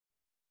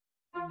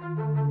The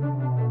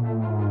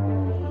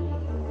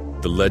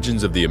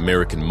legends of the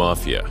American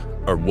Mafia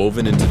are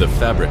woven into the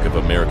fabric of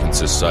American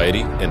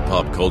society and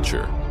pop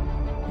culture.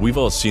 We've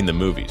all seen the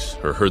movies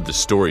or heard the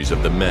stories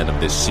of the men of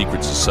this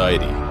secret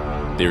society.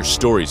 They are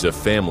stories of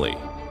family,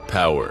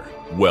 power,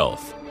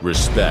 wealth,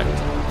 respect,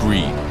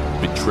 greed,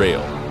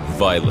 betrayal,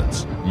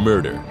 violence,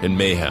 murder, and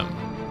mayhem.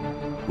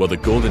 While the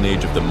golden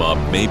age of the mob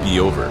may be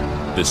over,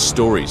 the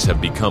stories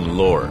have become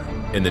lore,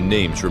 and the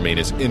names remain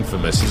as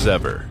infamous as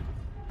ever.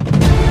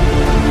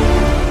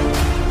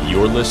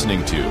 You're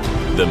listening to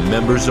the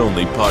Members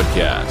Only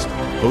Podcast,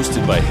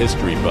 hosted by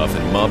history buff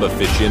and mob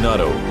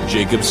aficionado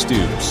Jacob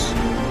Stoops.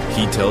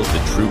 He tells the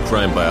true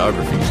crime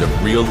biographies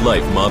of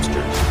real-life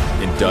mobsters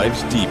and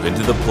dives deep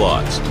into the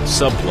plots,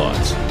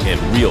 subplots, and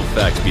real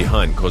facts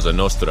behind Cosa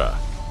Nostra,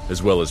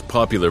 as well as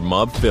popular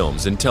mob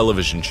films and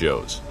television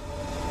shows.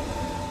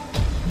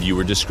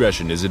 Viewer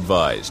discretion is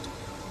advised.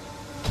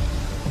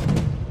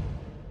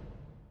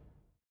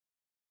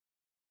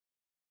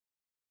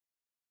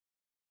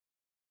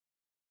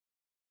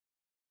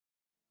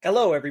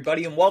 Hello,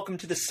 everybody, and welcome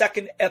to the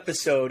second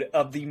episode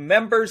of the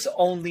Members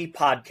Only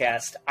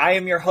Podcast. I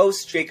am your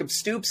host, Jacob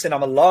Stoops, and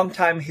I'm a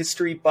longtime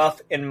history buff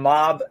and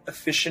mob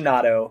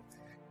aficionado.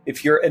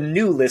 If you're a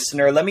new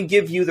listener, let me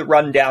give you the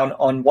rundown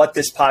on what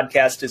this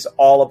podcast is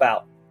all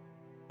about.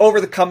 Over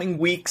the coming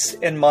weeks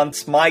and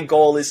months, my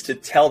goal is to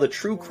tell the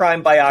true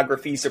crime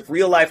biographies of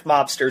real-life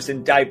mobsters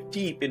and dive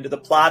deep into the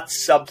plots,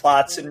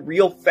 subplots, and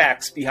real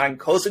facts behind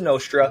Cosa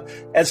Nostra,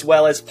 as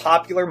well as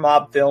popular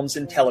mob films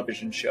and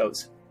television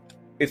shows.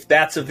 If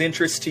that's of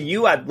interest to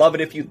you, I'd love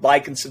it if you'd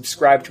like and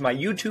subscribe to my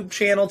YouTube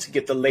channel to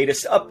get the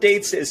latest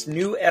updates as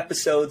new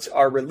episodes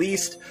are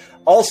released.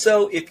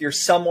 Also, if you're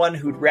someone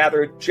who'd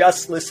rather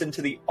just listen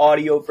to the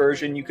audio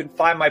version, you can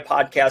find my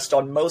podcast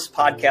on most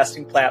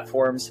podcasting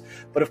platforms.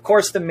 But of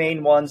course, the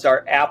main ones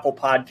are Apple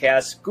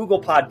Podcasts,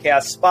 Google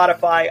Podcasts,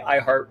 Spotify,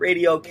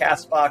 iHeartRadio,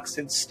 CastBox,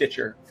 and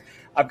Stitcher.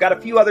 I've got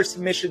a few other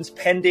submissions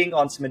pending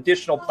on some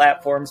additional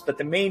platforms, but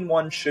the main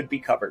one should be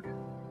covered.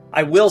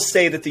 I will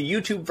say that the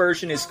YouTube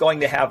version is going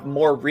to have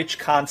more rich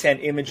content,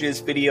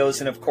 images, videos,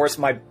 and of course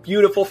my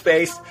beautiful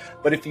face.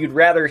 But if you'd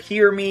rather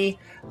hear me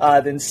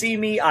than see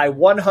me, I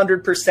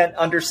 100%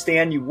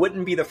 understand. You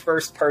wouldn't be the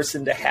first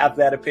person to have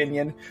that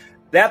opinion.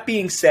 That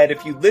being said,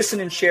 if you listen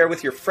and share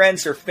with your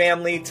friends or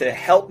family to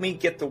help me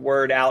get the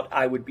word out,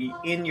 I would be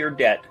in your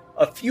debt.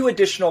 A few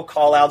additional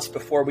call-outs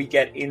before we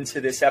get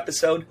into this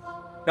episode.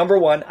 Number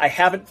one, I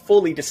haven't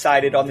fully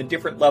decided on the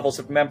different levels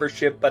of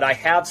membership, but I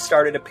have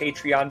started a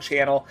Patreon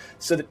channel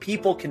so that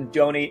people can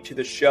donate to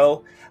the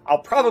show.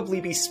 I'll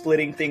probably be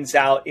splitting things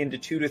out into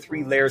 2 to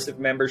 3 layers of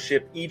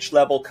membership, each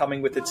level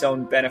coming with its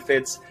own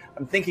benefits.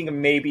 I'm thinking of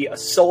maybe a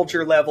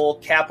soldier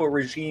level, capo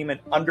regime,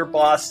 and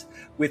underboss,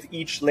 with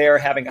each layer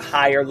having a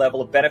higher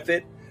level of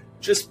benefit.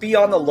 Just be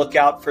on the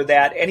lookout for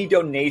that. Any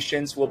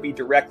donations will be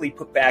directly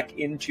put back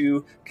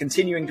into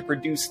continuing to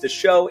produce the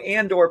show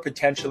and or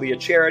potentially a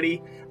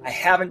charity. I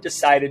haven't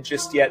decided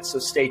just yet, so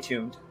stay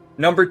tuned.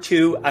 Number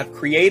 2, I've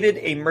created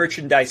a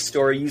merchandise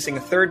store using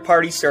a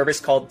third-party service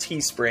called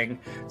Teespring.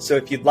 So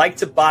if you'd like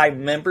to buy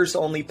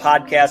members-only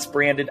podcast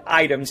branded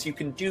items, you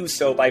can do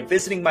so by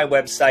visiting my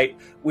website,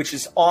 which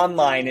is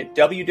online at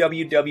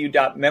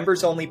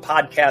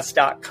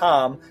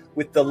www.membersonlypodcast.com,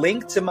 with the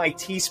link to my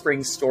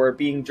Teespring store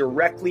being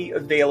directly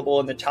available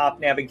in the top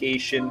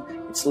navigation.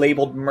 It's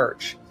labeled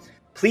merch.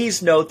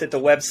 Please note that the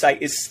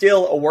website is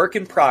still a work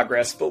in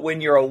progress, but when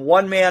you're a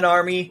one-man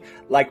army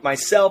like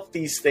myself,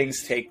 these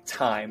things take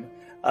time.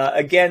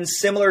 Again,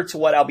 similar to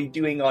what I'll be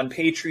doing on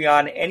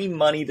Patreon, any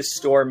money the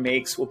store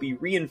makes will be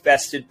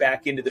reinvested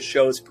back into the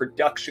show's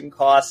production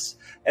costs,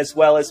 as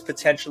well as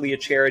potentially a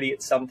charity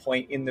at some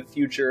point in the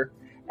future.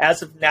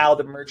 As of now,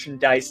 the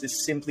merchandise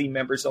is simply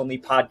members-only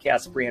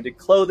podcast branded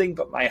clothing,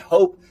 but my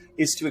hope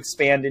is to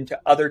expand into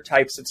other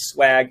types of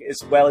swag,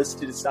 as well as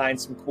to design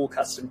some cool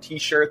custom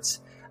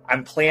t-shirts.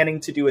 I'm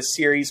planning to do a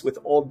series with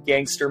old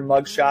gangster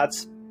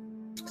mugshots.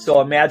 So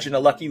imagine a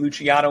Lucky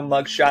Luciano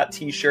mugshot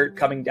t-shirt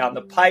coming down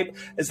the pipe,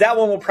 as that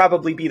one will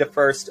probably be the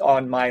first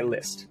on my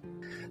list.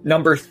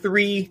 Number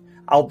 3,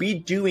 I'll be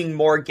doing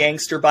more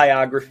gangster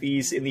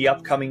biographies in the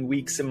upcoming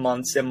weeks and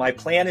months, and my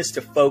plan is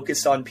to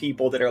focus on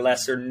people that are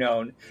lesser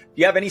known. If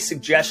you have any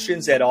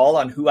suggestions at all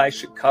on who I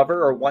should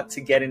cover or want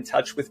to get in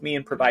touch with me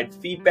and provide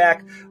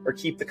feedback or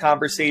keep the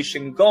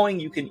conversation going,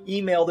 you can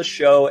email the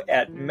show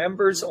at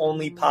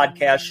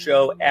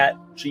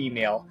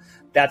membersonlypodcastshow@gmail.com.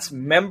 That's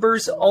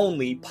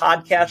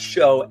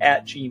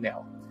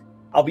membersonlypodcastshow@gmail.com.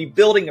 I'll be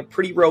building a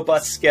pretty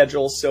robust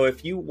schedule, so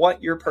if you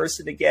want your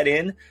person to get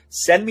in,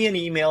 send me an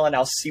email and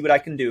I'll see what I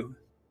can do.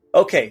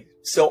 Okay,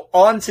 so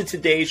on to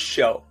today's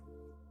show.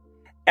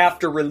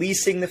 After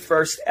releasing the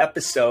first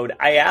episode,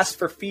 I asked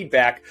for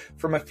feedback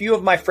from a few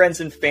of my friends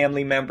and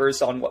family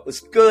members on what was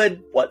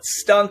good, what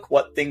stunk,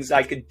 what things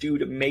I could do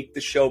to make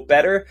the show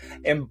better,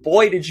 and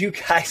boy, did you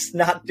guys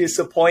not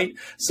disappoint.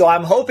 So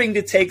I'm hoping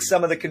to take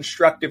some of the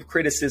constructive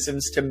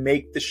criticisms to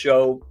make the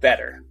show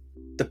better.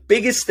 The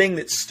biggest thing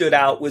that stood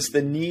out was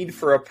the need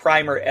for a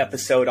primer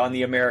episode on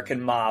the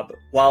American mob.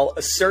 While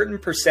a certain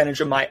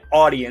percentage of my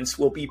audience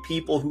will be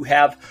people who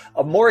have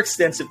a more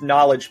extensive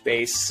knowledge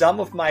base, some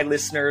of my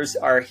listeners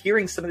are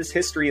hearing some of this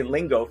history and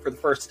lingo for the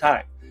first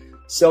time.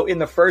 So in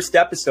the first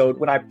episode,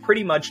 when I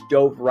pretty much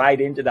dove right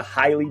into the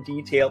highly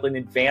detailed and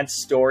advanced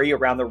story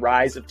around the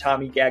rise of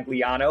Tommy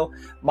Gagliano,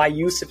 my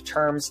use of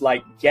terms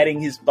like getting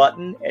his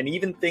button and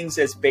even things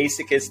as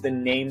basic as the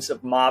names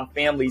of mob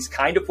families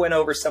kind of went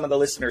over some of the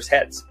listeners'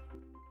 heads.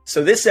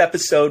 So this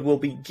episode will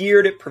be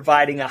geared at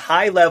providing a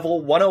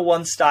high-level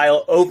 101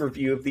 style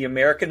overview of the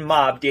American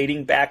mob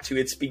dating back to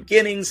its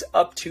beginnings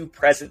up to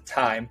present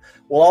time.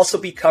 We'll also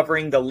be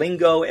covering the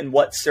lingo and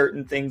what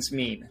certain things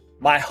mean.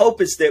 My hope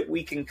is that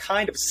we can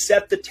kind of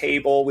set the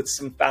table with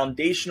some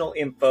foundational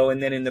info,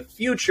 and then in the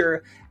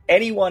future,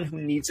 anyone who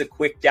needs a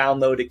quick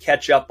download to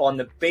catch up on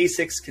the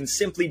basics can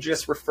simply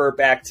just refer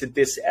back to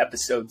this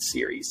episode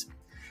series.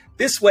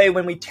 This way,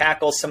 when we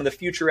tackle some of the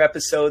future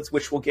episodes,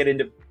 which will get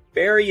into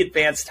very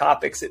advanced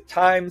topics at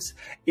times,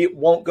 it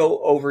won't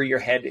go over your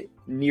head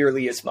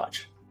nearly as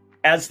much.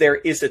 As there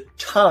is a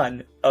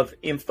ton of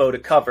info to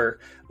cover,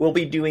 we'll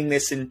be doing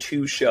this in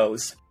 2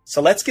 shows.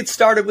 So let's get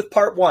started with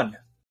part 1.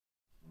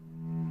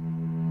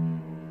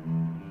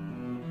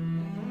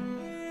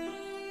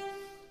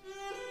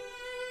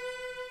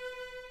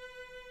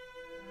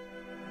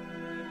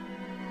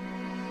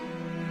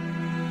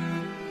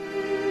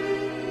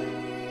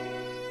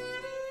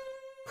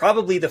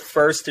 Probably the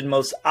first and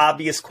most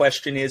obvious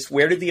question is,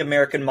 where did the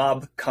American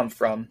mob come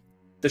from?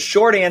 The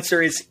short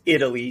answer is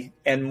Italy,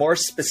 and more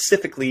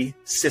specifically,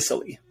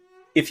 Sicily.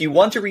 If you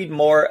want to read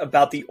more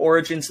about the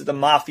origins of the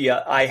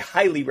mafia, I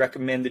highly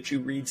recommend that you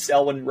read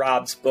Selwyn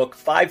Robb's book,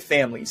 5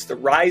 Families, The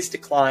Rise,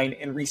 Decline,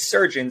 and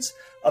Resurgence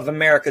of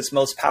America's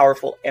Most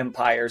Powerful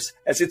Empires,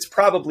 as it's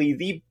probably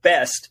the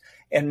best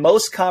and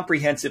most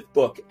comprehensive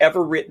book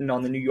ever written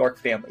on the New York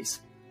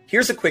families.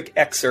 Here's a quick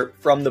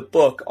excerpt from the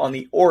book on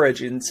the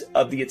origins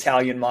of the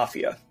Italian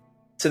mafia.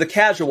 To the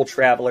casual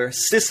traveler,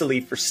 Sicily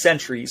for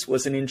centuries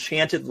was an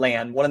enchanted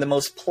land, one of the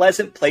most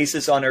pleasant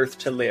places on earth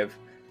to live.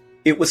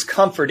 It was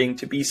comforting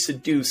to be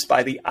seduced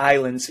by the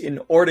island's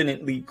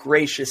inordinately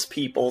gracious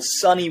people,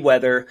 sunny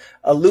weather,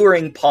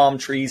 alluring palm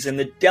trees, and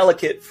the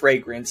delicate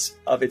fragrance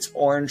of its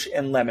orange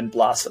and lemon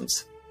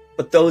blossoms.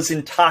 But those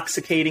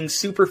intoxicating,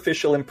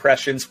 superficial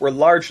impressions were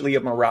largely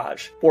a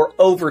mirage. For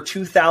over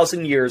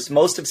 2,000 years,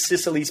 most of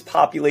Sicily's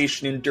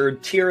population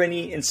endured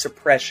tyranny and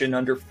suppression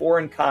under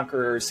foreign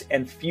conquerors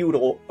and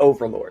feudal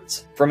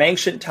overlords. From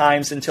ancient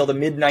times until the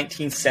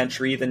mid-19th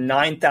century, the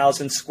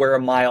 9,000 square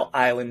mile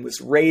island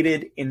was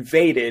raided,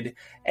 invaded,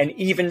 and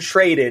even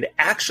traded,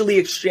 actually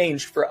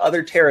exchanged for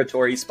other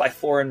territories by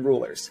foreign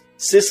rulers.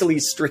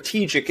 Sicily's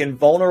strategic and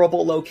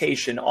vulnerable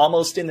location,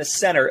 almost in the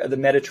center of the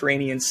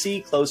Mediterranean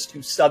Sea, close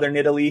to southern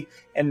Italy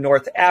and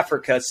North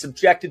Africa,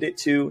 subjected it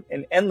to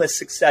an endless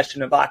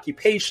succession of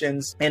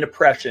occupations and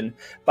oppression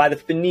by the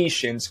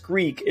Phoenicians,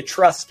 Greek,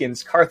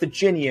 Etruscans,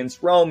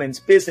 Carthaginians, Romans,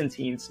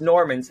 Byzantines,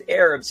 Normans,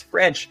 Arabs,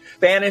 French,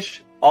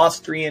 Spanish,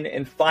 Austrian,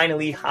 and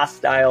finally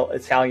hostile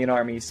Italian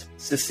armies.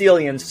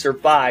 Sicilians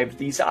survived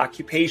these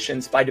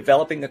occupations by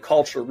developing a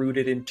culture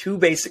rooted in 2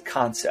 basic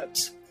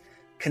concepts: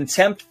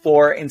 contempt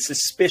for and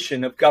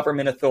suspicion of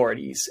government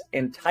authorities,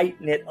 and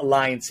tight-knit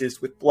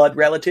alliances with blood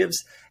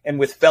relatives and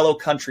with fellow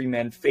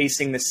countrymen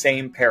facing the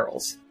same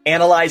perils.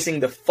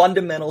 Analyzing the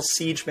fundamental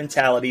siege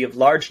mentality of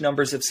large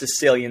numbers of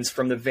Sicilians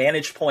from the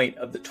vantage point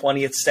of the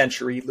 20th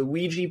century,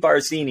 Luigi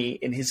Barzini,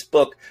 in his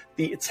book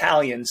The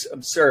Italians,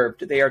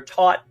 observed they are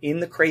taught in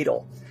the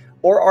cradle,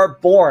 or are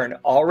born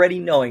already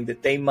knowing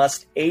that they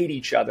must aid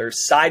each other,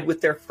 side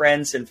with their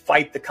friends, and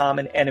fight the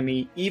common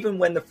enemy, even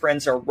when the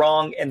friends are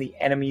wrong and the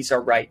enemies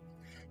are right.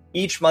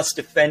 Each must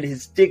defend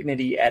his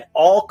dignity at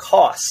all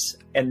costs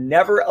and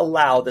never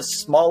allow the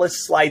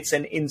smallest slights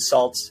and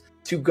insults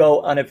to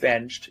go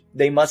unavenged.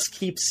 They must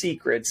keep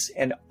secrets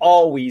and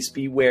always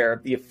beware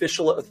of the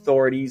official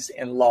authorities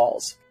and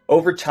laws.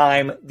 Over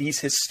time, these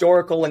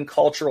historical and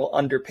cultural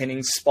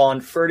underpinnings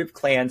spawned furtive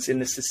clans in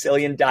the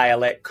Sicilian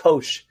dialect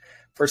Kosh,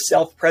 for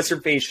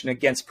self-preservation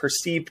against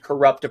perceived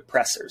corrupt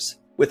oppressors.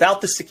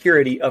 Without the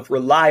security of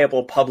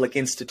reliable public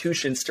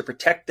institutions to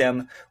protect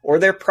them or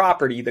their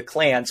property, the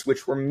clans,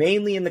 which were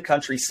mainly in the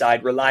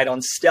countryside, relied on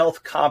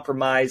stealth,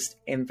 compromise,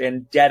 and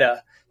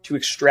vendetta to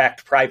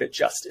extract private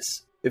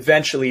justice.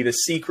 Eventually, the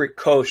secret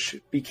Kosh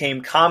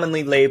became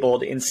commonly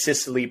labeled in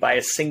Sicily by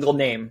a single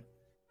name: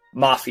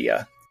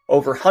 Mafia.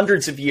 Over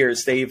hundreds of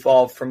years, they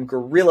evolved from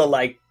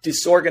guerrilla-like,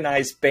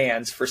 disorganized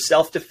bands for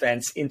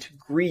self-defense into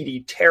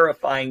greedy,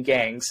 terrifying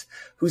gangs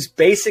whose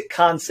basic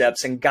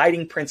concepts and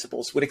guiding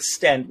principles would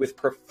extend with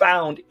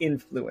profound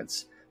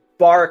influence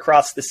far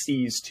across the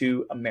seas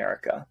to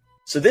America.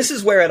 So this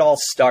is where it all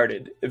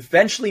started.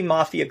 Eventually,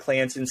 mafia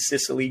clans in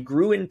Sicily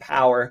grew in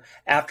power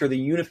after the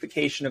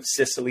unification of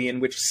Sicily, in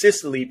which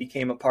Sicily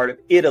became a part of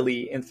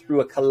Italy, and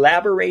through a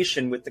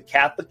collaboration with the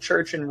Catholic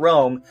Church in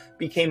Rome,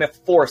 became a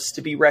force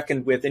to be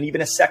reckoned with, and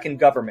even a second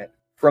government.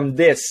 From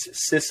this,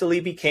 Sicily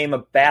became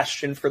a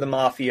bastion for the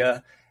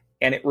mafia,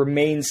 and it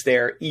remains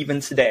there even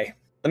today.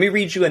 Let me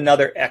read you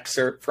another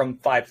excerpt from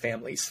Five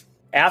Families.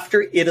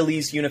 After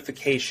Italy's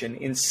unification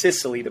in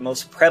Sicily, the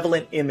most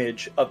prevalent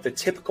image of the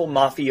typical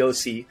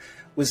mafiosi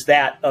was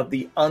that of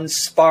the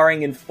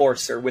unsparring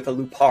enforcer with a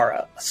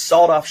lupara, a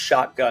sawed-off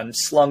shotgun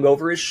slung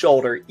over his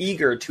shoulder,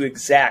 eager to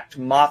exact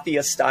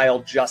mafia-style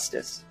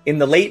justice. In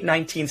the late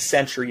 19th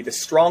century, the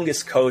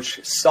strongest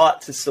coach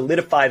sought to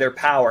solidify their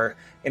power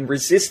and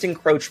resist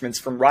encroachments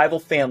from rival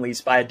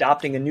families by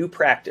adopting a new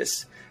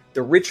practice,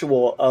 the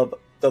ritual of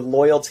the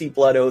loyalty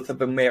blood oath of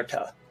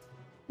Omerta.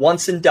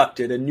 Once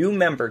inducted, a new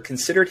member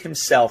considered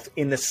himself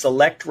in the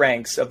select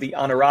ranks of the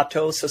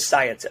Onorato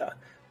Societa,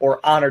 or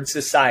honored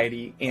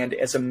society, and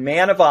as a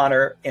man of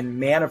honor and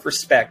man of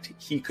respect,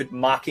 he could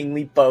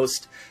mockingly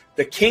boast,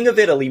 "The king of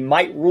Italy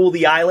might rule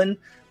the island,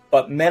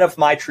 but men of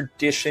my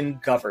tradition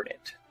govern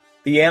it."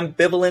 The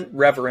ambivalent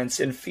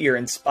reverence and fear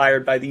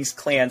inspired by these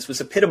clans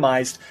was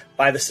epitomized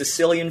by the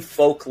Sicilian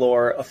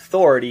folklore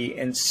authority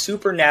and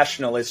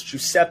supernationalist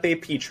Giuseppe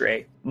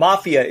Pitre.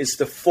 Mafia is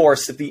the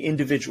force of the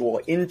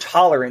individual,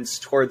 intolerance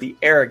toward the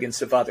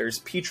arrogance of others,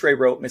 Pitre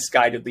wrote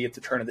misguidedly at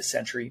the turn of the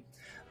century.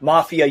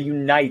 Mafia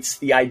unites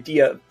the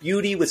idea of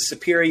beauty with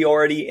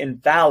superiority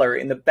and valor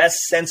in the best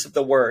sense of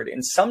the word,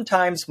 and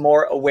sometimes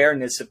more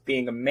awareness of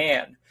being a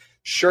man,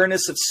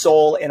 sureness of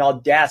soul and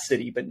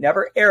audacity, but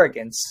never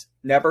arrogance,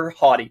 never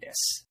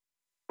haughtiness.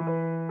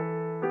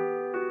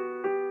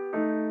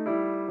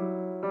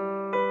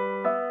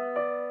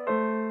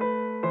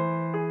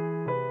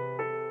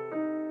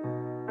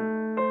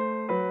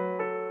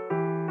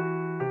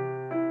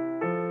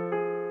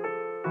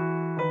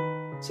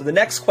 So the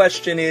next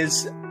question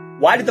is,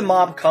 why did the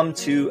mob come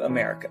to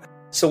America?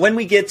 So when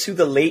we get to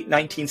the late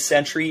 19th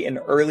century and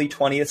early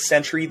 20th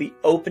century, the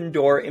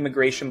open-door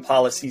immigration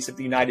policies of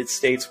the United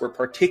States were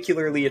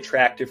particularly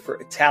attractive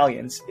for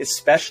Italians,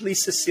 especially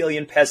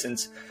Sicilian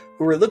peasants,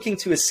 who were looking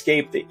to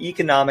escape the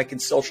economic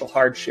and social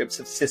hardships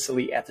of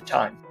Sicily at the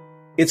time.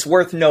 It's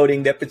worth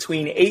noting that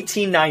between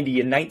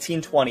 1890 and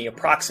 1920,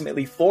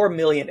 approximately 4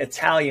 million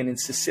Italian and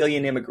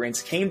Sicilian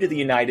immigrants came to the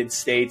United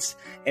States,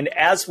 and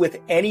as with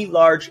any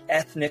large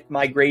ethnic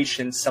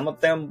migration, some of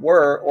them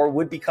were or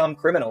would become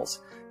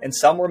criminals, and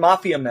some were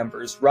mafia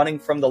members running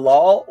from the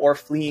law or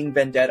fleeing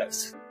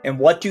vendettas. And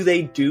what do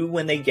they do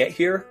when they get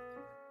here?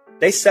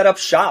 They set up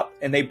shop,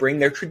 and they bring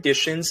their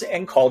traditions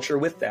and culture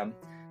with them.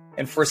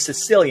 And for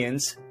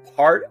Sicilians,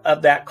 part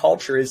of that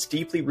culture is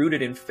deeply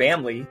rooted in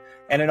family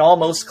and an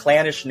almost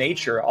clannish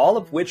nature, all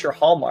of which are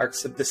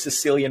hallmarks of the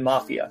Sicilian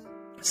mafia.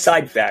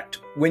 Side fact,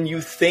 when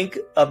you think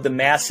of the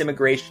mass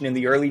immigration in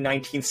the early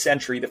 19th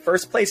century, the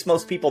first place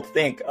most people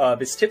think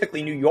of is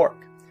typically New York.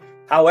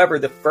 However,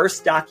 the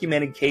first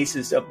documented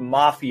cases of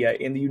mafia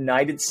in the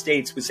United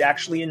States was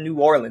actually in New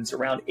Orleans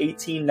around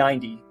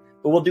 1890,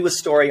 but we'll do a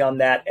story on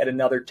that at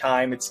another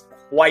time. It's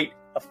quite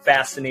a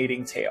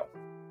fascinating tale.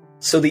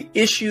 So the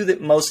issue that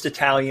most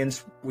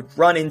Italians would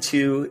run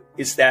into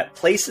is that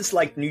places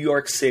like New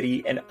York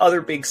City and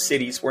other big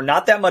cities were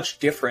not that much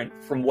different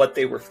from what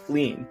they were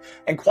fleeing.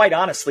 And quite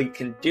honestly,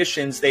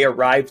 conditions they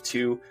arrived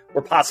to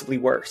were possibly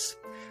worse.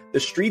 The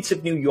streets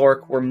of New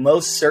York were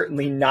most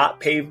certainly not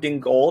paved in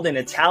gold, and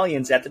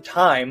Italians at the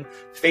time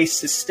faced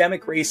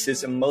systemic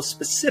racism, most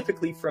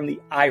specifically from the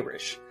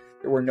Irish.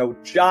 There were no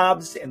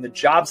jobs, and the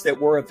jobs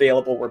that were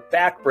available were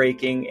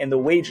backbreaking, and the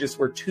wages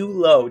were too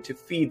low to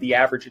feed the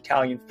average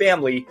Italian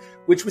family,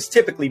 which was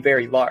typically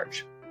very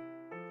large.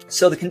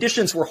 So the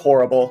conditions were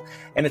horrible,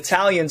 and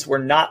Italians were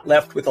not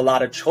left with a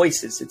lot of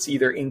choices. It's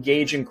either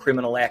engage in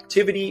criminal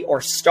activity or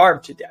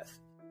starve to death.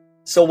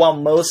 So while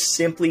most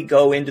simply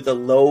go into the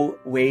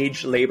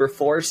low-wage labor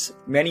force,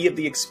 many of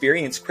the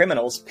experienced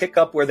criminals pick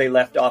up where they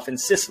left off in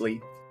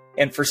Sicily.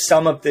 And for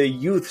some of the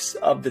youths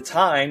of the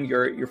time,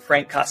 your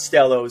Frank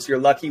Costellos, your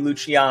Lucky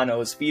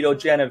Lucianos, Vito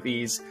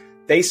Genovese,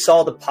 they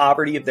saw the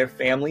poverty of their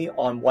family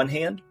on one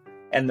hand,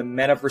 and the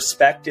men of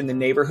respect in the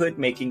neighborhood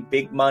making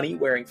big money,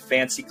 wearing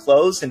fancy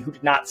clothes, and who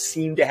did not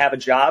seem to have a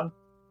job.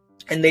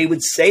 And they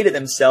would say to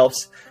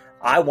themselves,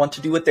 I want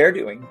to do what they're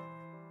doing,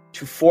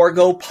 to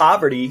forego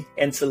poverty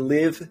and to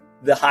live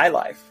the high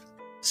life.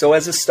 So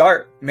as a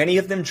start, many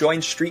of them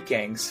joined street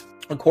gangs.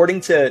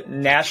 According to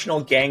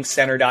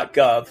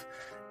nationalgangcenter.gov,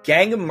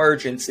 gang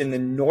emergence in the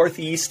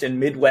Northeast and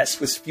Midwest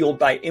was fueled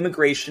by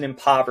immigration and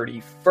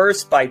poverty,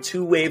 first by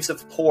two waves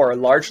of poor,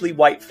 largely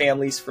white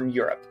families from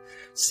Europe.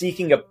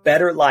 Seeking a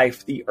better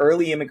life, the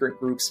early immigrant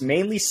groups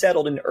mainly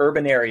settled in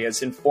urban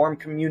areas and formed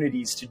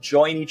communities to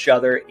join each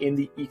other in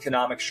the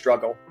economic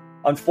struggle.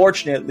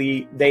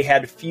 Unfortunately, they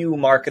had few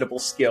marketable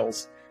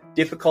skills.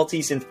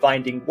 Difficulties in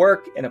finding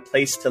work and a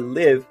place to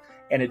live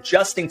and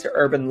adjusting to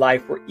urban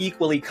life were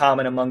equally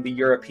common among the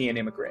European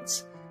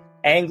immigrants.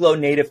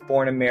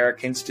 Anglo-native-born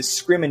Americans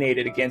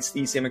discriminated against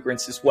these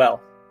immigrants as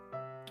well.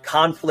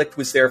 Conflict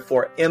was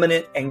therefore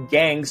imminent, and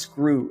gangs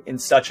grew in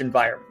such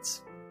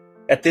environments.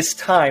 At this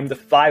time, the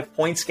 5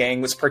 Points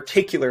Gang was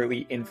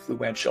particularly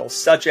influential,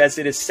 such as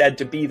it is said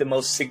to be the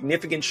most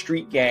significant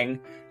street gang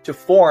to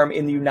form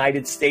in the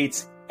United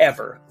States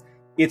ever.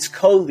 Its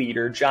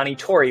co-leader, Johnny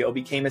Torrio,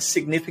 became a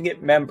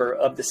significant member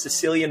of the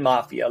Sicilian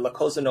Mafia, La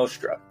Cosa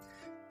Nostra.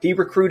 He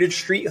recruited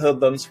street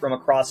hoodlums from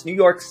across New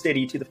York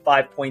City to the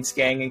Five Points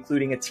Gang,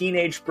 including a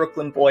teenage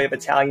Brooklyn boy of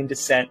Italian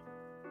descent.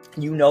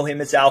 You know him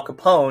as Al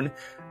Capone,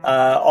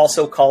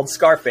 also called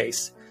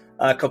Scarface.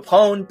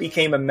 Capone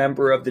became a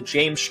member of the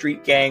James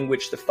Street Gang,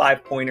 which the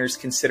Five Pointers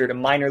considered a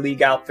minor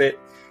league outfit.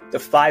 The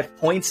 5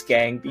 Points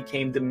Gang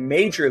became the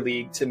major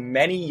league to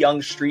many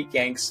young street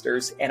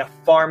gangsters and a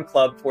farm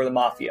club for the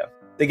mafia.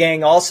 The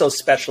gang also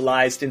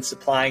specialized in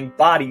supplying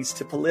bodies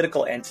to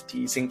political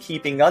entities and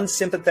keeping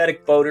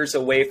unsympathetic voters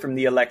away from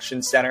the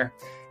election center.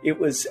 It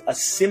was a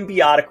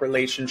symbiotic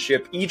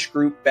relationship. Each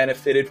group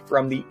benefited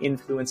from the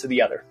influence of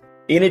the other.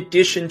 In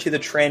addition to the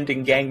trend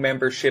in gang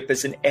membership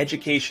as an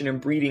education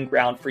and breeding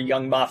ground for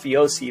young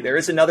mafiosi, there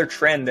is another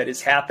trend that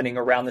is happening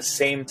around the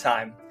same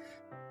time.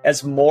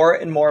 As more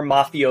and more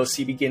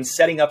mafiosi begin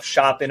setting up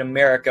shop in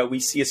America, we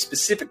see a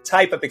specific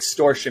type of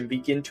extortion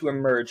begin to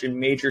emerge in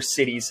major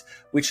cities,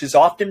 which has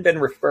often been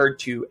referred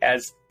to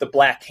as the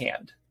Black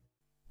Hand.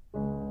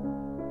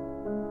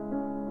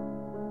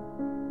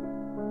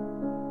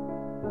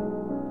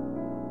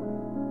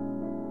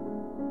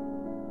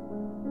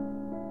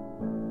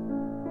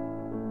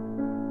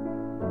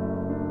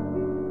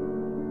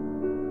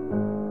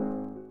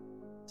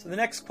 So the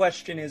next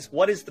question is,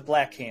 what is the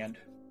Black Hand?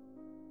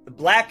 The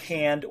Black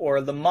Hand,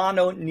 or la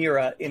mano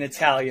nera in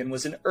Italian,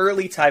 was an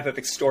early type of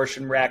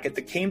extortion racket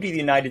that came to the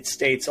United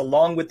States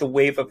along with the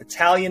wave of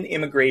Italian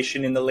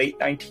immigration in the late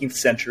 19th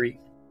century.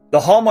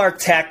 The hallmark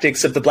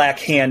tactics of the Black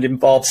Hand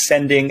involved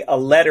sending a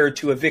letter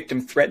to a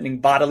victim threatening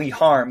bodily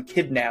harm,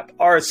 kidnap,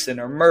 arson,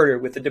 or murder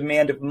with a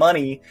demand of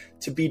money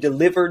to be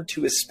delivered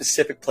to a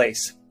specific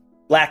place.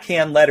 Black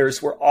Hand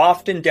letters were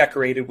often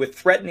decorated with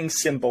threatening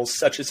symbols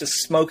such as a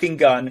smoking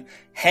gun,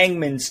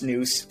 hangman's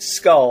noose,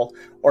 skull,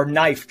 or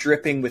knife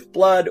dripping with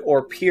blood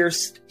or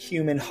pierced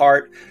human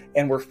heart,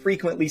 and were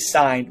frequently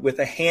signed with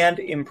a hand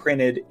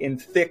imprinted in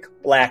thick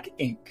black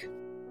ink.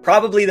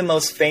 Probably the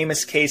most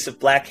famous case of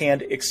Black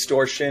Hand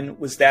extortion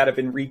was that of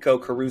Enrico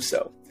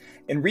Caruso.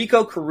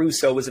 Enrico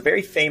Caruso was a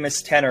very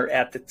famous tenor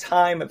at the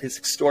time of his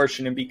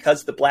extortion, and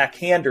because the Black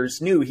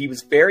Handers knew he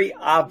was very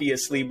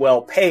obviously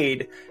well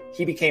paid,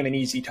 he became an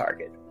easy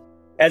target.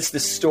 As the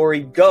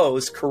story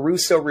goes,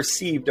 Caruso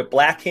received a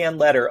Black Hand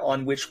letter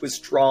on which was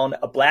drawn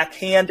a black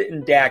hand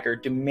and dagger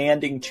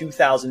demanding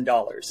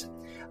 $2,000.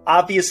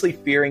 Obviously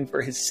fearing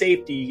for his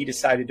safety, he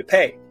decided to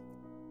pay.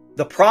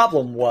 The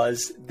problem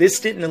was, this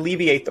didn't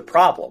alleviate the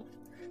problem.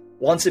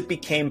 Once it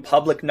became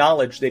public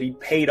knowledge that he'd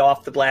paid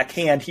off the Black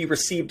Hand, he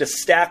received a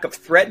stack of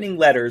threatening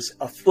letters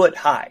a foot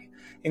high,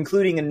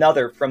 including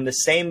another from the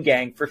same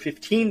gang for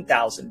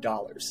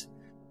 $15,000.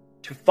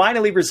 To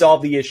finally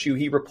resolve the issue,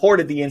 he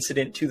reported the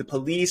incident to the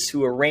police,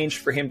 who arranged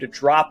for him to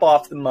drop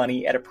off the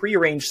money at a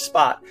prearranged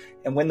spot,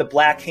 and when the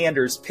Black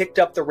Handers picked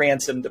up the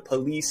ransom, the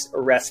police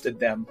arrested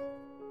them.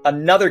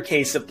 Another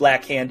case of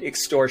Black Hand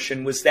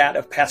extortion was that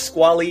of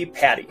Pasquale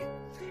Patti.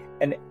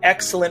 An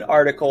excellent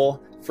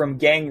article from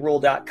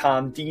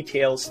gangrule.com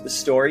details the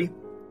story.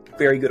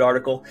 Very good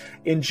article.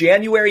 In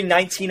January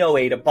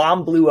 1908, a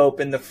bomb blew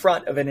open the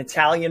front of an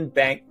Italian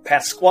bank,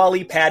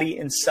 Pasquale Patti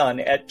 &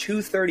 Son, at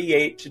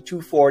 238 to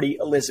 240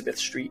 Elizabeth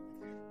Street.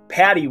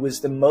 Patti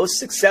was the most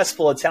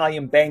successful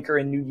Italian banker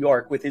in New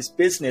York, with his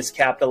business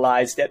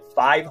capitalized at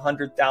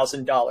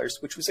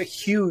 $500,000, which was a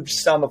huge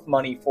sum of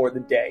money for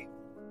the day.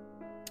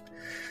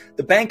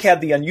 The bank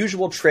had the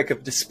unusual trick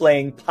of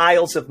displaying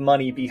piles of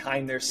money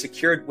behind their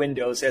secured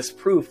windows as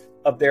proof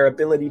of their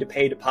ability to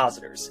pay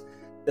depositors.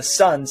 The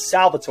son,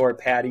 Salvatore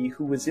Patti,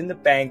 who was in the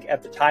bank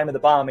at the time of the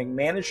bombing,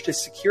 managed to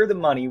secure the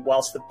money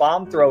whilst the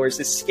bomb throwers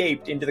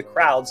escaped into the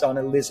crowds on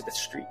Elizabeth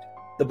Street.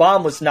 The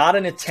bomb was not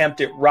an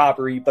attempt at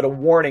robbery, but a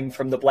warning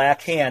from the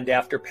Black Hand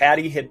after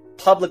Patti had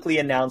publicly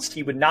announced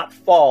he would not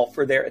fall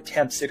for their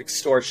attempts at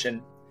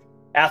extortion.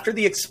 After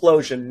the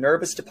explosion,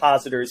 nervous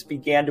depositors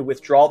began to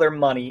withdraw their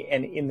money,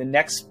 and in the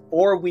next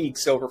 4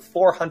 weeks, over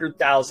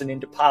 $400,000 in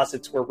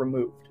deposits were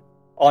removed.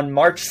 On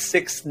March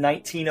 6,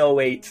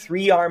 1908,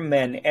 3 armed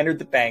men entered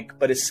the bank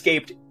but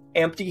escaped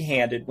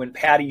empty-handed when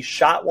Patti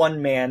shot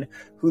one man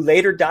who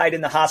later died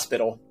in the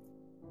hospital.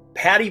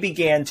 Patti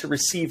began to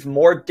receive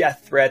more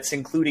death threats,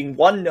 including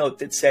one note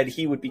that said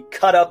he would be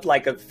cut up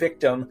like a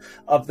victim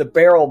of the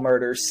Barrel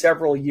murder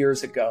several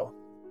years ago.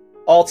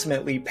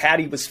 Ultimately,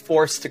 Patti was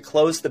forced to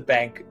close the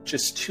bank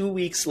just 2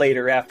 weeks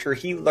later after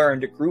he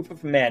learned a group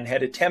of men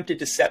had attempted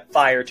to set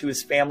fire to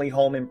his family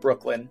home in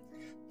Brooklyn.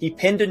 He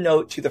pinned a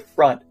note to the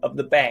front of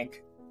the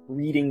bank,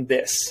 reading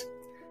this: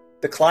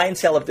 "The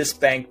clientele of this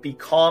bank be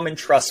calm and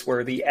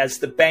trustworthy, as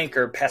the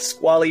banker,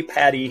 Pasquale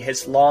Patti,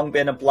 has long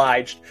been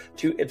obliged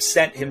to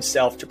absent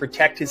himself to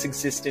protect his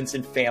existence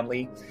and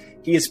family.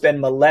 He has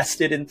been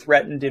molested and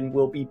threatened and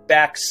will be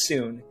back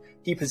soon.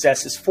 He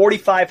possesses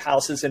 45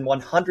 houses and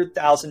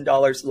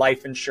 $100,000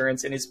 life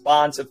insurance, and his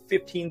bonds of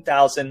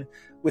 $15,000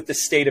 with the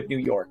state of New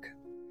York."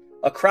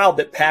 A crowd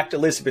that packed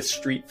Elizabeth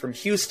Street from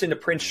Houston to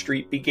Prince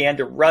Street began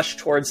to rush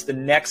towards the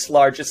next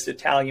largest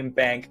Italian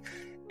bank,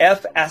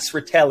 F.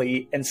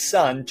 Asratelli and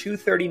Son,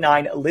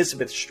 239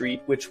 Elizabeth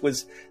Street, which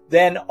was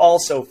then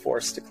also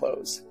forced to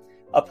close.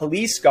 A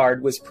police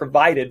guard was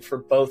provided for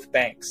both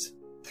banks.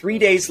 3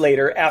 days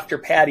later, after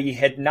Patty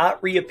had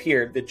not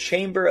reappeared, the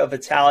Chamber of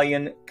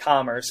Italian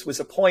Commerce was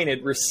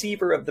appointed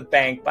receiver of the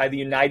bank by the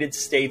United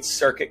States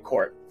Circuit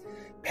Court.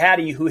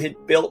 Patty, who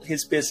had built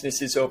his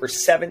businesses over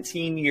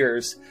 17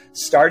 years,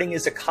 starting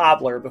as a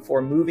cobbler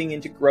before moving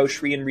into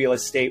grocery and real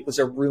estate, was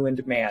a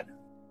ruined man.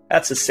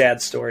 That's a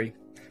sad story,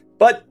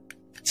 but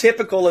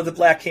typical of the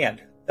Black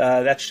Hand.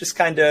 That's just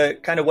kind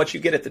of what you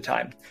get at the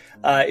time.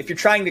 If you're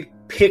trying to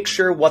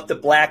picture what the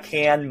Black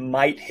Hand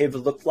might have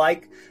looked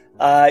like,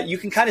 you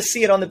can kind of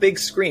see it on the big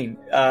screen.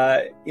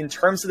 In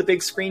terms of the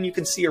big screen, you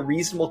can see a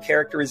reasonable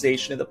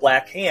characterization of the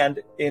Black Hand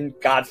in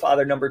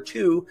Godfather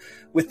 #2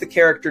 with the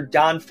character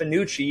Don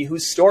Fanucci,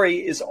 whose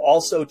story is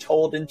also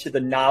told into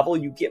the novel.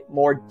 You get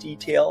more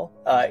detail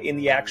in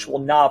the actual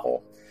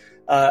novel.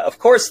 Of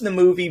course, in the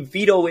movie,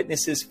 Vito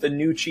witnesses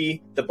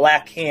Fanucci, the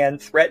Black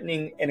Hand,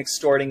 threatening and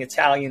extorting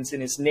Italians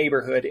in his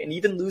neighborhood, and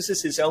even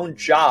loses his own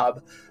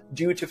job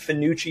due to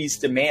Fanucci's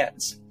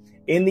demands.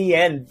 In the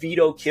end,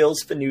 Vito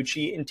kills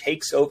Fanucci and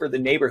takes over the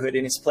neighborhood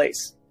in his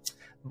place.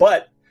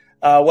 But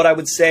what I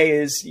would say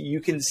is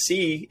you can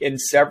see in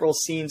several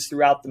scenes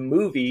throughout the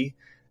movie,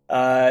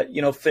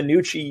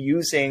 Fanucci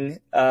using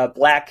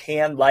Black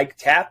Hand-like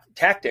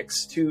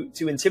tactics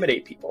to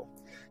intimidate people.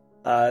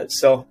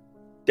 So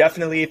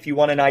definitely, if you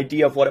want an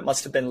idea of what it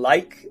must have been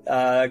like,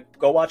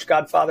 go watch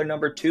Godfather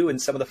 #2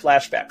 and some of the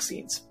flashback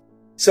scenes.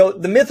 So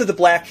the myth of the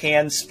Black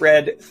Hand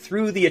spread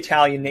through the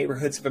Italian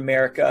neighborhoods of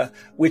America,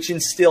 which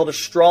instilled a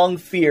strong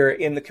fear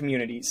in the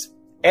communities.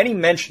 Any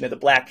mention of the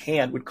Black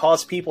Hand would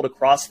cause people to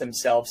cross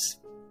themselves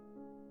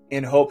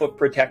in hope of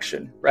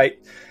protection, right?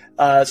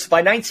 So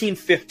by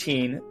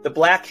 1915, the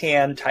Black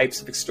Hand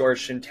types of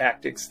extortion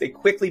tactics, they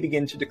quickly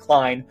begin to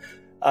decline,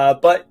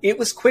 but it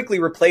was quickly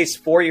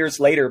replaced 4 years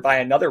later by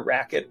another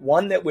racket,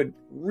 one that would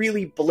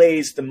really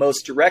blaze the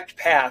most direct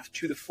path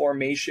to the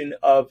formation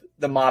of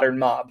the modern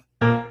mob.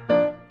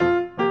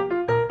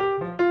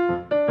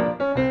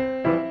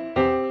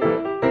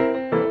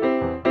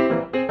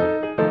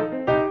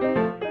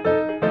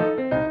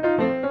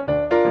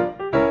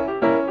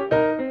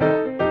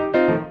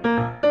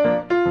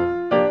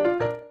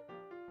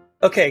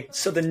 Okay,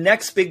 so the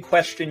next big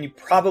question you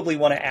probably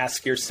want to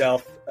ask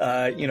yourself,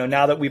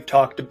 now that we've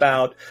talked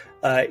about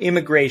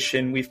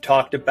immigration, we've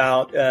talked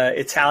about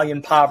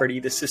Italian poverty,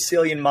 the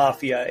Sicilian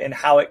mafia, and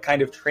how it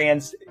kind of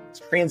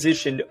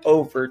transitioned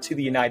over to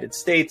the United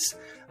States.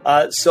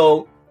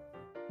 So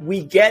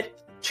we get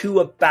to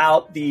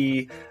about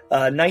the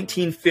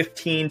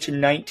 1915 to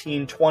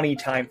 1920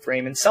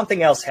 timeframe, and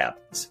something else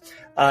happens.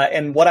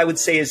 And what I would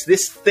say is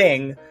this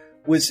thing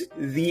was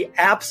the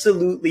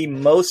absolutely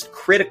most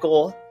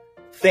critical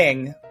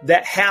thing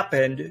that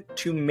happened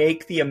to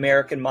make the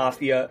American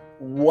Mafia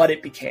what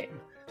it became.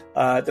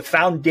 The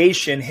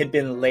foundation had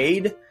been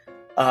laid,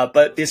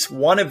 but this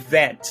one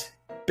event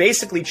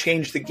basically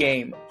changed the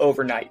game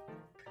overnight.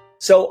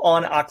 So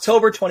on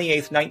October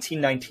 28th,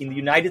 1919, the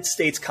United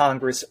States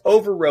Congress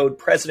overrode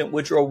President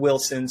Woodrow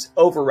Wilson's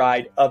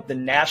override of the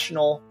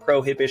National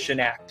Prohibition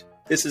Act.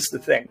 This is the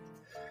thing.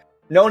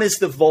 Known as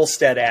the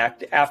Volstead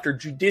Act, after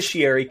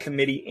Judiciary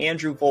Committee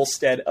Andrew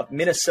Volstead of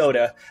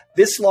Minnesota,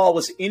 this law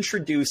was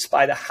introduced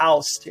by the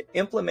House to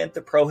implement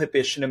the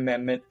Prohibition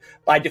Amendment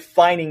by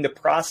defining the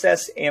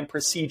process and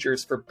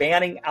procedures for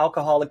banning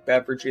alcoholic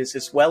beverages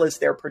as well as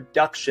their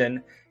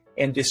production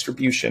and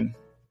distribution.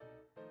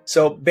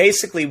 So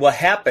basically what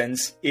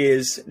happens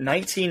is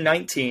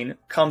 1919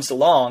 comes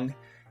along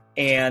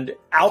and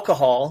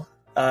alcohol,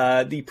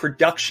 the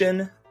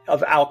production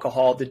of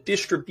alcohol, the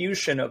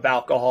distribution of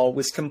alcohol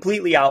was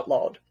completely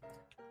outlawed,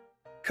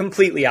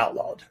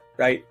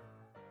 right?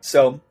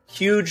 So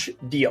huge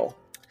deal.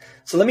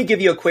 So let me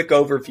give you a quick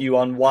overview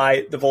on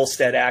why the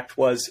Volstead Act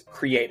was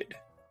created.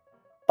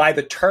 By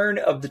the turn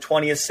of the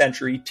 20th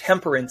century,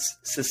 temperance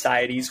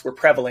societies were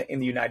prevalent in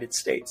the United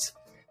States.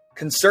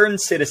 Concerned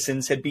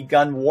citizens had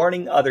begun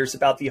warning others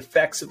about the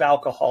effects of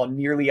alcohol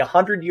nearly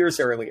 100 years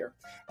earlier.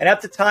 And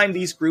at the time,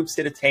 these groups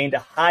had attained a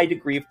high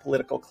degree of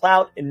political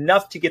clout,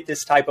 enough to get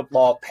this type of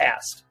law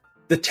passed.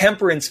 The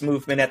temperance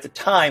movement at the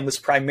time was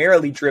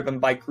primarily driven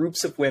by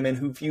groups of women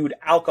who viewed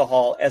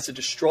alcohol as a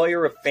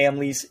destroyer of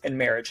families and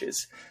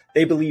marriages.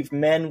 They believed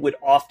men would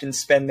often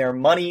spend their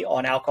money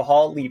on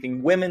alcohol,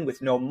 leaving women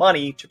with no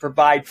money to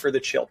provide for the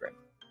children.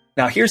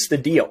 Now, here's the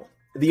deal.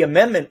 The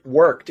amendment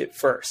worked at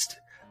first.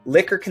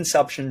 Liquor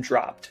consumption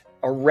dropped.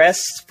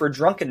 Arrests for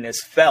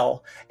drunkenness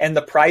fell, and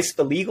the price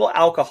of illegal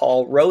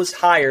alcohol rose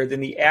higher than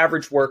the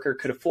average worker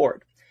could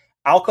afford.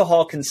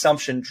 Alcohol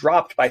consumption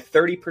dropped by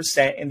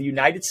 30%, and the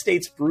United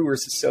States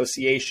Brewers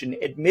Association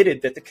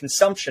admitted that the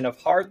consumption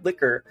of hard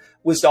liquor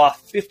was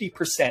off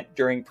 50%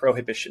 during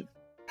Prohibition.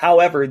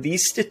 However,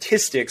 these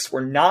statistics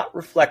were not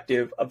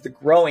reflective of the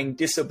growing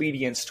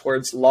disobedience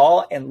towards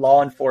law and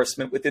law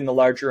enforcement within the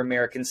larger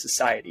American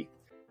society.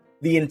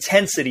 The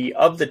intensity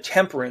of the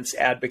temperance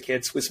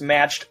advocates was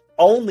matched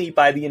only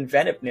by the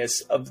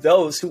inventiveness of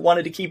those who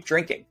wanted to keep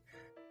drinking.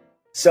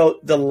 So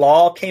the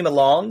law came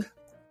along,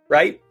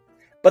 right?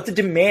 But the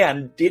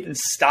demand didn't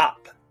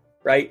stop,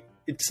 right?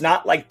 It's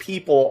not like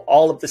people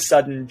all of a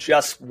sudden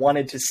just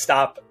wanted to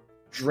stop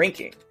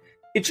drinking.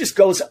 It just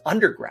goes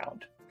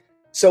underground.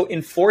 So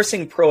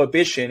enforcing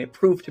prohibition, it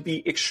proved to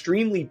be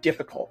extremely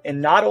difficult.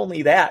 And not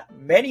only that,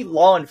 many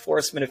law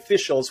enforcement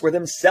officials were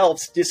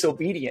themselves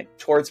disobedient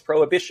towards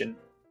prohibition.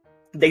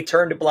 They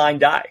turned a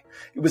blind eye.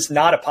 It was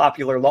not a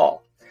popular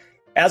law.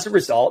 As a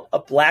result, a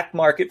black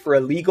market for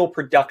illegal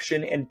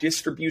production and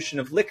distribution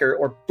of liquor,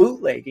 or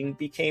bootlegging,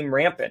 became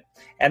rampant.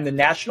 And the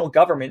national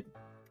government,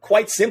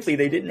 quite simply,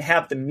 they didn't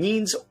have the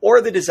means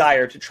or the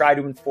desire to try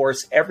to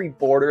enforce every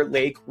border,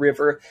 lake,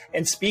 river,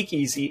 and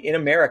speakeasy in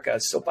America.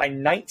 So by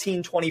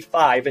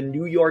 1925, in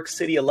New York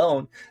City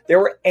alone, there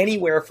were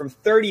anywhere from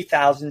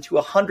 30,000 to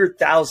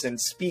 100,000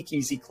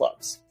 speakeasy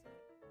clubs.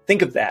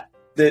 Think of that.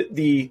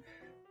 The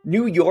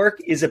New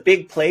York is a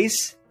big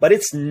place, but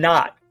it's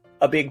not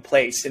a big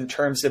place in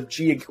terms of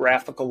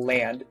geographical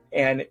land.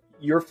 And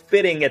you're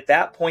fitting at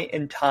that point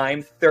in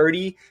time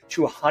 30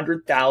 to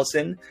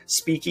 100,000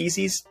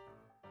 speakeasies.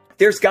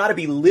 There's got to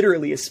be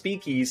literally a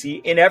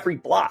speakeasy in every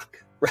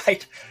block,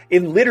 right?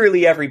 In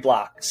literally every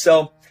block.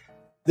 So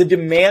the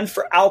demand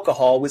for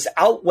alcohol was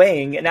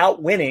outweighing and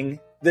outwinning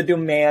the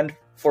demand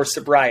for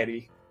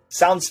sobriety.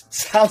 Sounds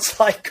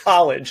like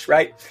college,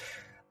 right?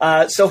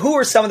 So who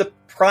are some of the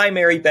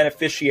primary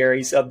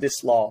beneficiaries of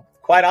this law?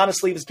 Quite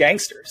honestly, it was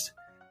gangsters.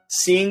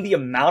 Seeing the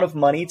amount of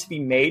money to be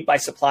made by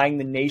supplying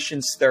the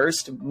nation's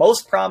thirst,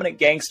 most prominent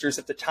gangsters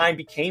at the time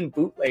became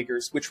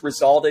bootleggers, which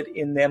resulted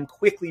in them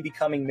quickly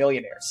becoming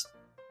millionaires.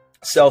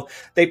 So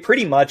they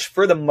pretty much,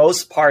 for the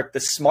most part, the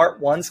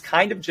smart ones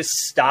kind of just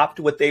stopped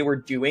what they were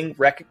doing,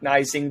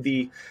 recognizing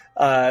the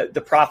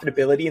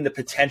profitability and the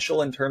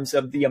potential in terms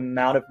of the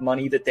amount of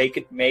money that they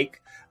could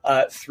make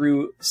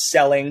through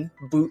selling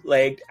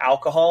bootlegged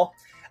alcohol.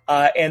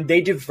 And they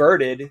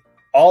diverted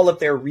all of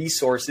their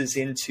resources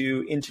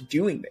into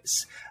doing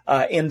this.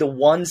 And the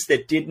ones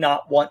that did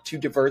not want to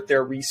divert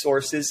their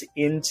resources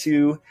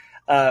into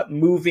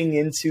moving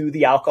into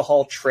the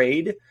alcohol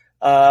trade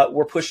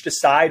were pushed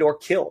aside or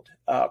killed.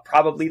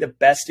 Probably the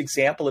best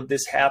example of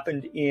this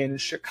happened in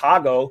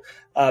Chicago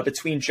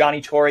between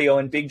Johnny Torrio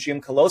and Big Jim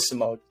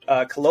Colosimo.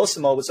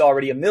 Colosimo was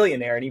already a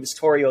millionaire, and he was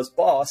Torrio's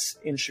boss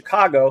in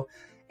Chicago,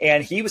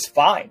 and he was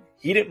fine.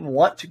 He didn't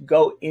want to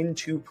go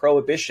into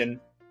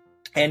prohibition.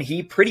 And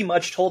he pretty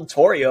much told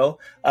Torrio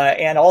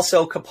and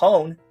also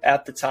Capone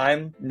at the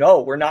time, no,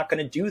 we're not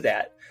going to do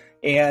that.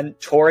 And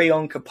Torrio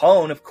and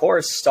Capone, of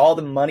course, saw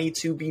the money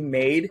to be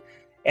made,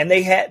 and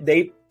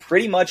they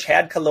pretty much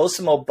had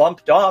Colosimo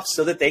bumped off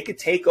so that they could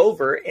take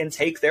over and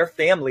take their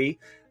family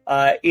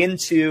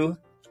into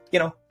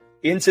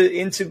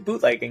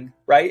bootlegging,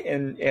 right?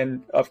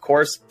 And of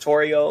course,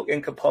 Torrio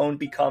and Capone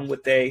become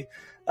what they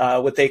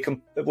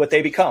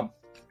become.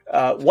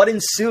 What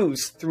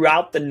ensues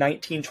throughout the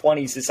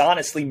 1920s is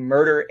honestly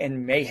murder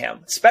and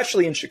mayhem,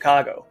 especially in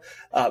Chicago.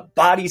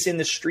 Bodies in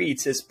the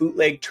streets as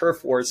bootleg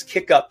turf wars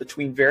kick up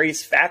between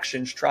various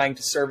factions trying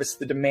to service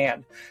the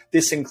demand.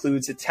 This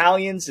includes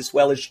Italians as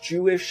well as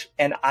Jewish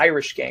and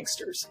Irish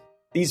gangsters.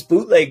 These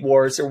bootleg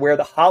wars are where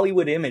the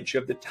Hollywood image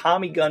of the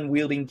Tommy gun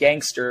wielding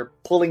gangster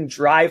pulling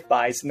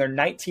drive-bys in their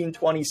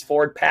 1920s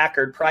Ford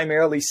Packard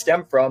primarily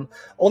stem from,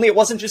 only it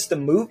wasn't just the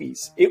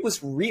movies, it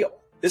was real.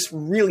 This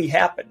really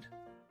happened.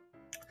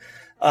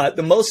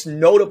 The most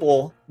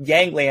notable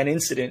gangland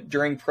incident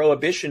during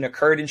Prohibition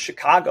occurred in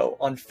Chicago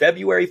on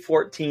February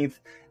 14th,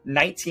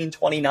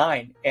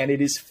 1929, and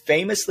it is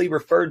famously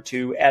referred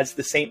to as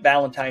the St.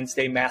 Valentine's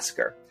Day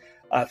Massacre.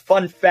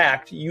 Fun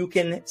fact, you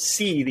can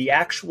see the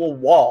actual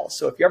wall.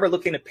 So if you're ever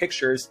looking at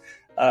pictures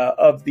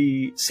of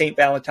the St.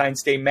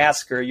 Valentine's Day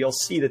Massacre, you'll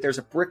see that there's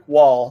a brick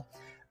wall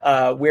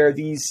where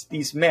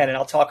these men, and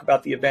I'll talk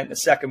about the event in a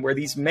second, where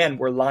these men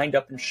were lined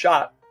up and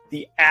shot.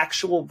 The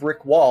actual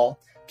brick wall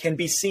can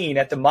be seen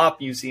at the Mob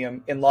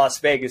Museum in Las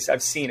Vegas.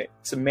 I've seen it.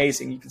 It's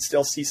amazing. You can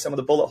still see some of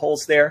the bullet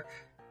holes there.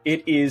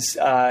 It is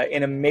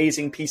an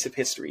amazing piece of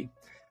history.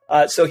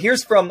 So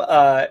here's from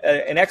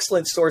an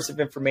excellent source of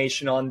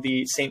information on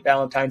the St.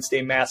 Valentine's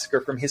Day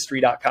Massacre from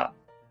History.com.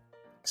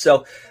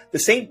 So the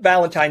St.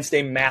 Valentine's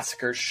Day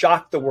Massacre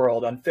shocked the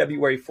world on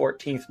February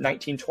 14th,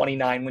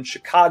 1929, when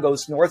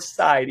Chicago's North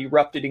Side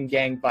erupted in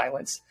gang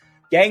violence.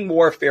 Gang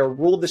warfare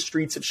ruled the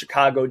streets of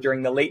Chicago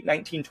during the late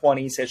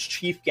 1920s as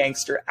chief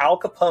gangster Al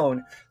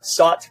Capone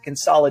sought to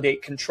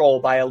consolidate control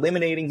by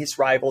eliminating his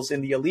rivals in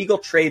the illegal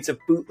trades of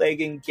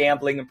bootlegging,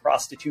 gambling, and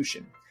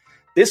prostitution.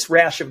 This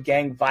rash of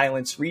gang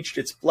violence reached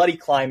its bloody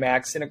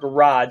climax in a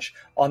garage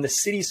on the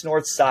city's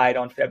north side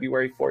on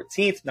February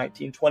 14th,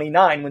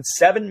 1929, when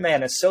 7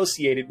 men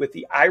associated with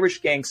the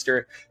Irish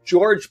gangster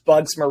George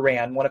Bugs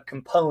Moran, one of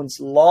Capone's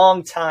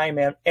longtime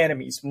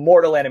enemies,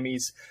 mortal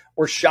enemies,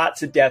 were shot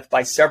to death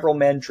by several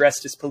men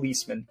dressed as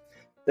policemen.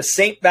 The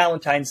St.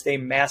 Valentine's Day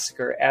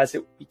Massacre, as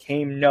it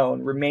became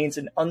known, remains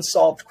an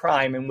unsolved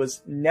crime and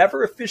was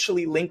never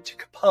officially linked to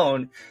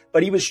Capone,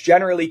 but he was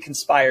generally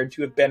conspired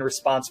to have been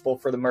responsible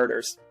for the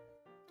murders.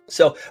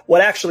 So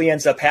what actually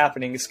ends up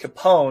happening is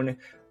Capone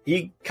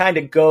he kind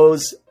of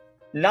goes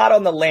not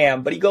on the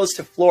lam, but he goes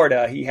to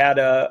Florida. He had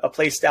a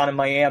place down in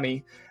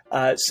Miami.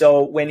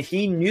 So when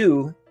he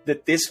knew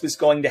that this was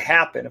going to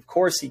happen, of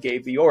course he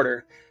gave the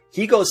order.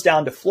 He goes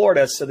down to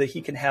Florida so that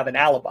he can have an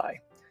alibi.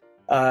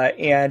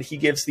 And he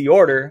gives the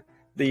order.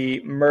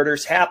 The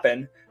murders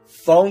happen.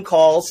 Phone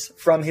calls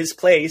from his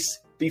place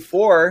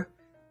before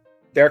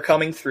they're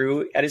coming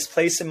through at his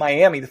place in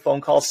Miami. The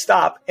phone calls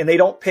stop, and they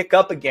don't pick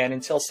up again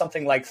until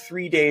something like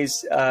 3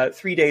 days.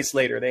 3 days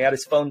later, they had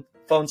his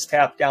phones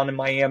tapped down in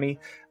Miami.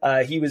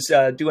 He was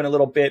doing a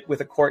little bit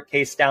with a court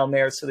case down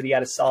there so that he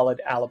had a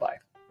solid alibi.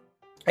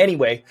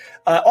 Anyway,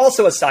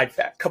 also a side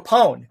fact: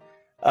 Capone,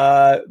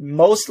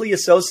 mostly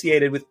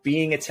associated with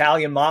being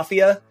Italian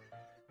mafia.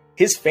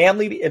 His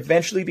family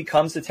eventually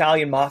becomes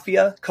Italian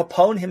mafia.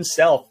 Capone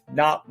himself,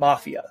 not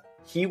mafia.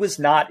 He was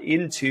not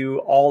into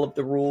all of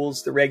the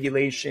rules, the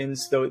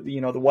regulations, the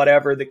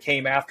whatever that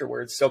came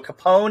afterwards. So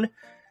Capone,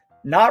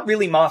 not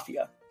really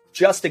mafia,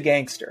 just a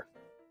gangster.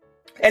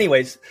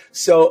 Anyways,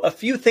 so a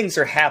few things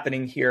are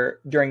happening here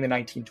during the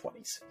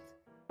 1920s.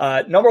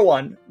 Number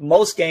one,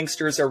 most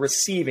gangsters are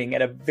receiving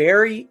at a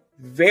very,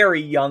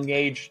 very young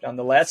age,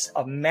 nonetheless,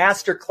 a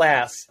master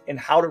class in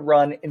how to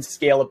run and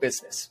scale a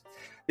business.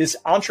 This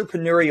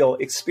entrepreneurial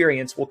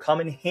experience will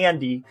come in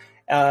handy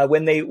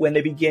when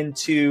they begin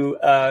to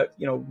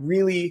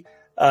really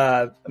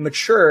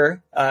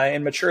mature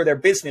their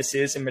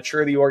businesses and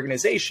mature the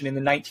organization in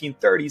the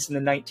 1930s and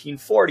the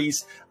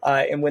 1940s,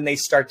 and when they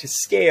start to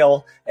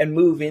scale and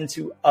move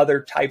into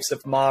other types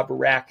of mob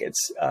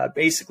rackets.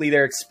 Basically,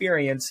 their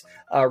experience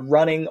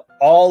running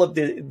all of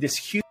this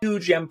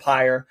huge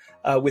empire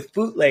with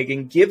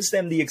bootlegging gives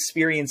them the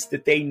experience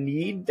that they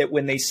need, that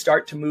when they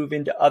start to move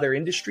into other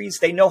industries,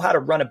 they know how to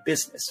run a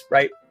business,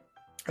 right?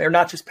 They're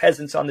not just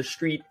peasants on the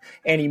street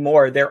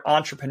anymore. They're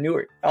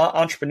entrepreneurs.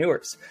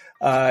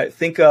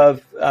 Think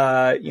of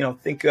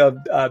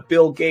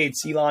Bill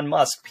Gates, Elon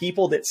Musk,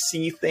 people that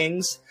see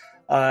things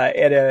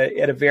at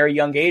a very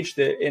young age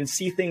and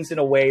see things in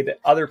a way that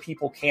other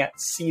people can't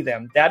see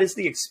them. That is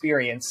the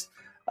experience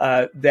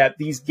that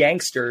these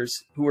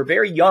gangsters who were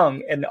very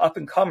young and up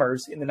and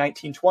comers in the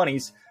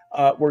 1920s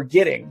were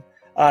getting.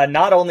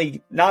 Not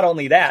only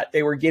that,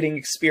 they were getting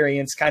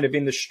experience kind of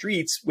in the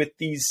streets with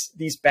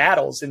these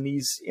battles and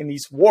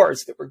these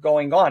wars that were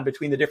going on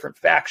between the different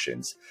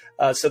factions.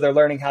 So they're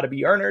learning how to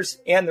be earners,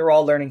 and they're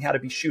all learning how to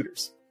be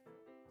shooters.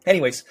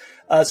 Anyways,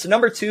 so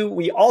number two,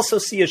 we also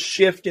see a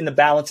shift in the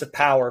balance of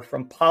power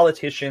from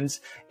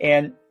politicians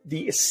and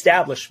the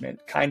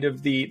establishment, kind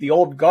of the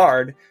old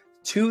guard,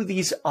 to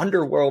these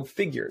underworld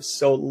figures.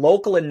 So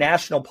local and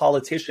national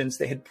politicians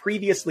that had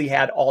previously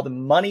had all the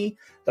money,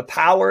 the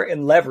power,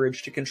 and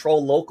leverage to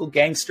control local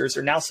gangsters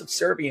are now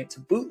subservient to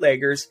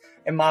bootleggers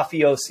and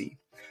mafiosi.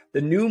 The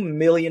new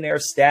millionaire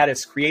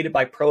status created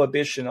by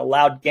Prohibition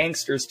allowed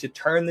gangsters to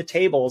turn the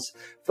tables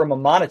from a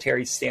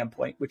monetary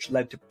standpoint, which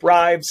led to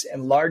bribes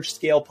and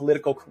large-scale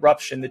political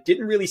corruption that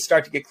didn't really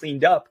start to get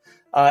cleaned up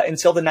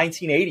until the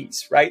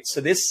 1980s, right?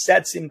 So this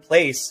sets in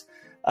place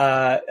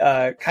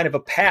kind of a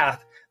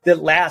path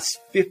that lasts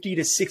 50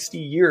 to 60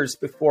 years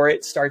before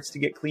it starts to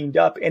get cleaned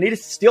up. And it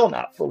is still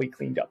not fully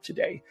cleaned up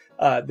today,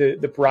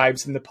 the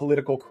bribes and the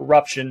political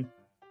corruption.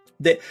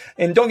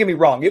 And don't get me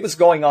wrong, it was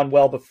going on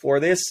well before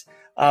this.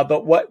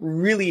 But what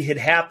really had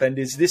happened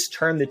is this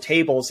turned the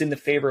tables in the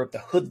favor of the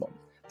hoodlum.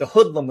 The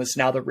hoodlum was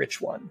now the rich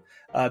one.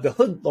 The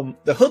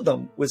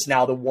hoodlum was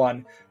now the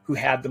one who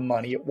had the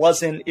money. It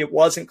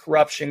wasn't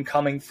corruption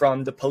coming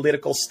from the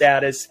political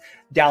status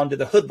down to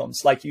the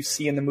hoodlums, like you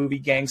see in the movie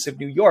Gangs of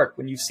New York,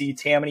 when you see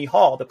Tammany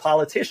Hall, the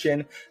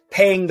politician,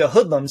 paying the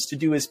hoodlums to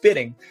do his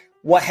bidding.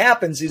 What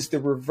happens is the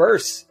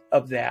reverse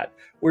of that,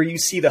 where you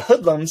see the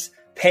hoodlums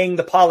paying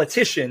the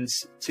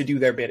politicians to do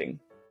their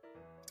bidding.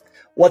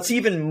 What's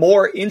even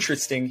more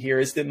interesting here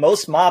is that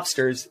most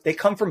mobsters, they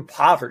come from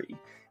poverty.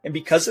 And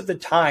because of the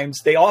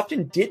times, they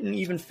often didn't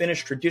even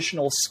finish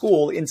traditional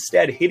school,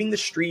 instead hitting the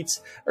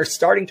streets or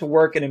starting to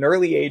work at an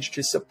early age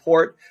to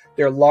support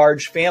their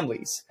large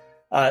families.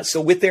 So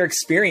with their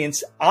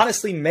experience,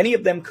 honestly, many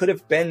of them could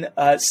have been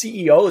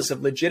CEOs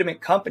of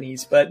legitimate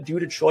companies, but due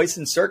to choice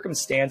and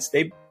circumstance,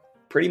 they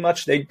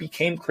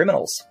became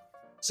criminals.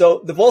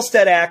 So the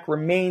Volstead Act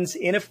remains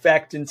in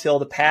effect until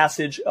the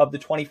passage of the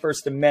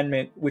 21st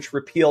Amendment, which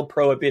repealed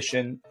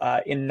Prohibition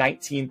in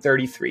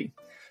 1933.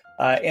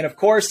 And of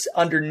course,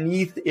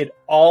 underneath it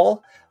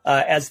all,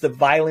 as the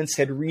violence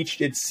had reached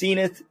its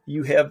zenith,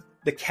 you have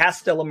the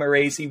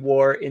Castellammarese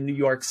War in New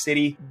York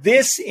City.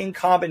 This, in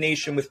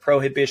combination with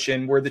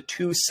Prohibition, were the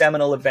two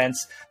seminal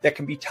events that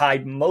can be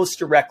tied most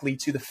directly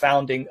to the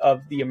founding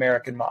of the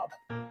American mob.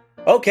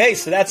 Okay,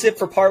 so that's it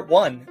for part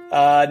one.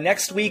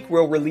 Next week,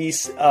 we'll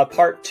release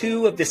part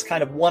two of this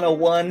kind of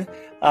 101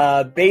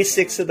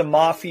 Basics of the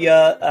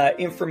Mafia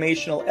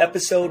informational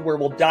episode where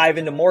we'll dive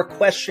into more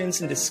questions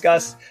and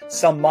discuss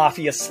some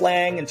Mafia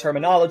slang and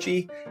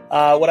terminology.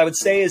 What I would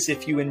say is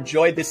if you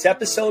enjoyed this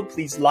episode,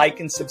 please like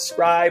and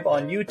subscribe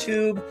on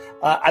YouTube.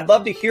 I'd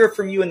love to hear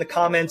from you in the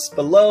comments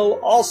below.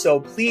 Also,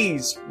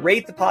 please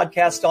rate the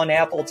podcast on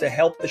Apple to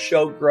help the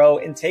show grow,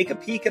 and take a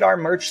peek at our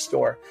merch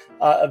store,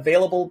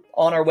 available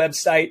on our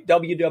website,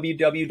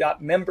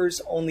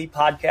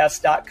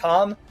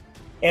 www.membersonlypodcast.com.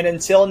 And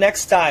until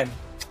next time,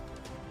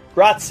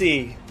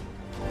 grazie.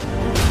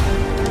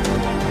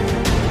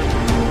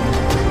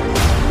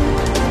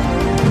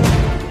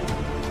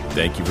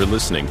 Thank you for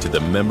listening to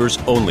the Members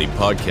Only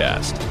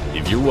podcast.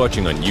 If you're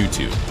watching on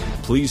YouTube,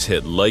 please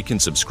hit like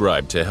and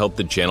subscribe to help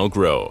the channel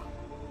grow.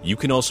 You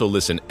can also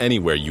listen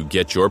anywhere you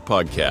get your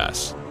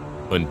podcasts.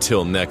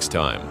 Until next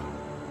time,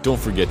 don't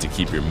forget to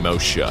keep your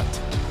mouth shut.